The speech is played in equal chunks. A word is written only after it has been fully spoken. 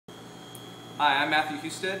Hi, I'm Matthew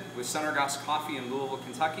Husted with Sunergos Coffee in Louisville,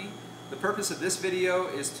 Kentucky. The purpose of this video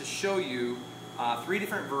is to show you 3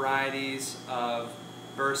 different varieties of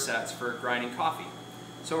burr sets for grinding coffee.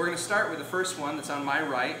 So we're going to start with the first one that's on my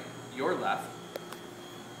right, your left.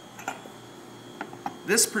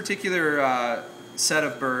 This particular set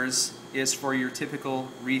of burrs is for your typical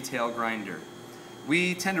retail grinder.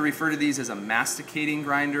 We tend to refer to these as a masticating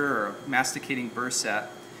grinder or a masticating burr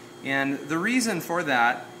set. And the reason for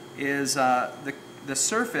that is the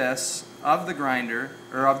surface of the grinder,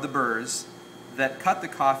 or of the burrs, that cut the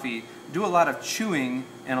coffee do a lot of chewing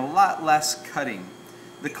and a lot less cutting.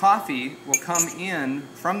 The coffee will come in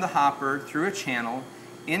from the hopper through a channel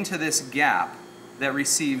into this gap that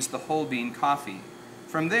receives the whole bean coffee.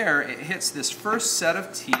 From there, it hits this first set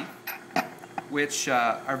of teeth, which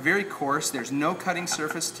are very coarse. There's no cutting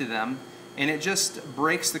surface to them, and it just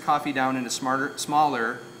breaks the coffee down into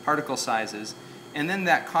smaller particle sizes. And then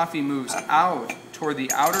that coffee moves out toward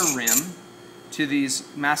the outer rim to these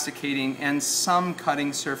masticating and some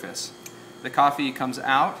cutting surface. The coffee comes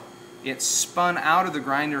out, it's spun out of the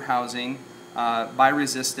grinder housing by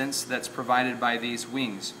resistance that's provided by these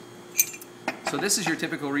wings. So this is your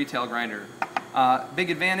typical retail grinder. Big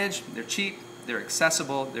advantage, they're cheap, they're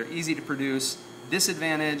accessible, they're easy to produce.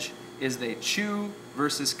 Disadvantage is they chew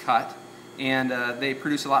versus cut, and they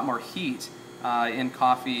produce a lot more heat in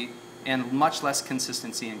coffee and much less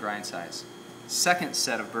consistency in grind size. Second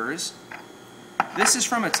set of burrs. This is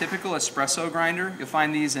from a typical espresso grinder. You'll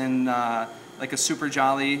find these in like a Super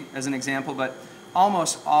Jolly as an example, but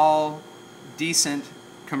almost all decent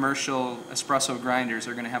commercial espresso grinders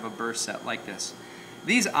are going to have a burr set like this.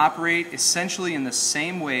 These operate essentially in the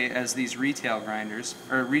same way as these retail grinders,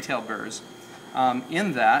 or retail burrs,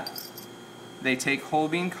 in that they take whole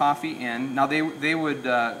bean coffee in. Now they would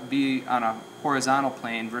be on a horizontal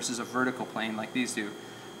plane versus a vertical plane like these do.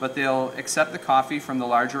 But they'll accept the coffee from the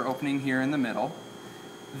larger opening here in the middle.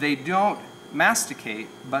 They don't masticate,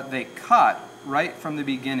 but they cut right from the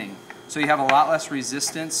beginning. So you have a lot less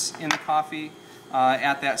resistance in the coffee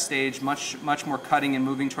at that stage, much more cutting and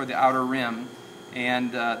moving toward the outer rim,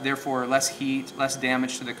 and therefore less heat, less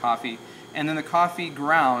damage to the coffee. And then the coffee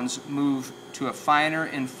grounds move to a finer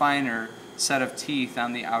and finer set of teeth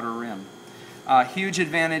on the outer rim. Huge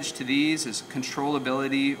advantage to these is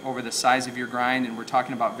controllability over the size of your grind, and we're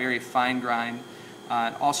talking about very fine grind.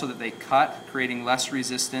 Also that they cut, creating less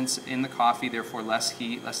resistance in the coffee, therefore less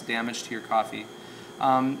heat, less damage to your coffee.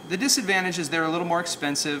 The disadvantage is they're a little more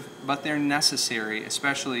expensive, but they're necessary,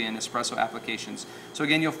 especially in espresso applications. So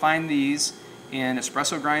again, you'll find these in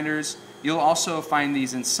espresso grinders. You'll also find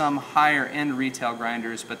these in some higher end retail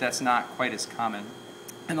grinders, but that's not quite as common.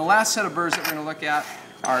 And the last set of burrs that we're going to look at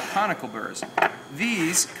are conical burrs.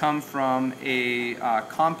 These come from a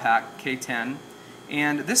compact K10,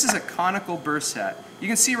 and this is a conical burr set. You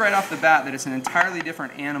can see right off the bat that it's an entirely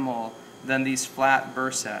different animal than these flat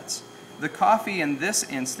burr sets. The coffee in this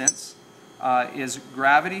instance is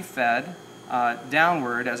gravity fed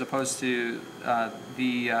downward, as opposed to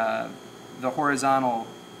the horizontal.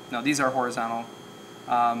 No, these are horizontal,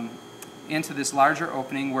 into this larger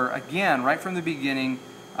opening where, again, right from the beginning,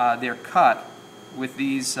 they're cut with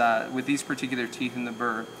these particular teeth in the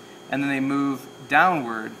burr, and then they move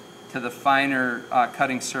downward to the finer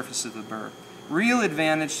cutting surface of the burr. Real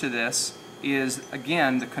advantage to this is,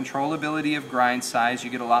 again, the controllability of grind size. You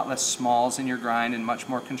get a lot less smalls in your grind and much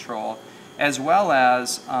more control, as well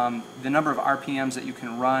as the number of RPMs that you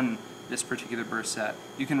can run this particular burr set.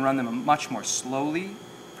 You can run them much more slowly,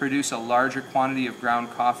 produce a larger quantity of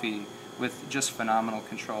ground coffee with just phenomenal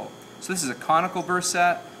control. So this is a conical burr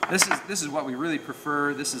set. This is what we really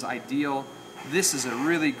prefer. This is ideal. This is a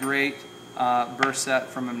really great burr set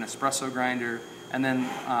from an espresso grinder. And then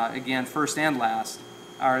again, first and last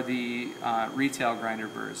are the retail grinder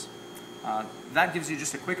burrs. That gives you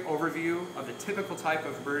just a quick overview of the typical type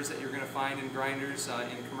of burrs that you're going to find in grinders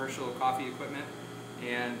in commercial coffee equipment.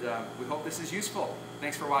 And we hope this is useful.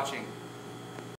 Thanks for watching.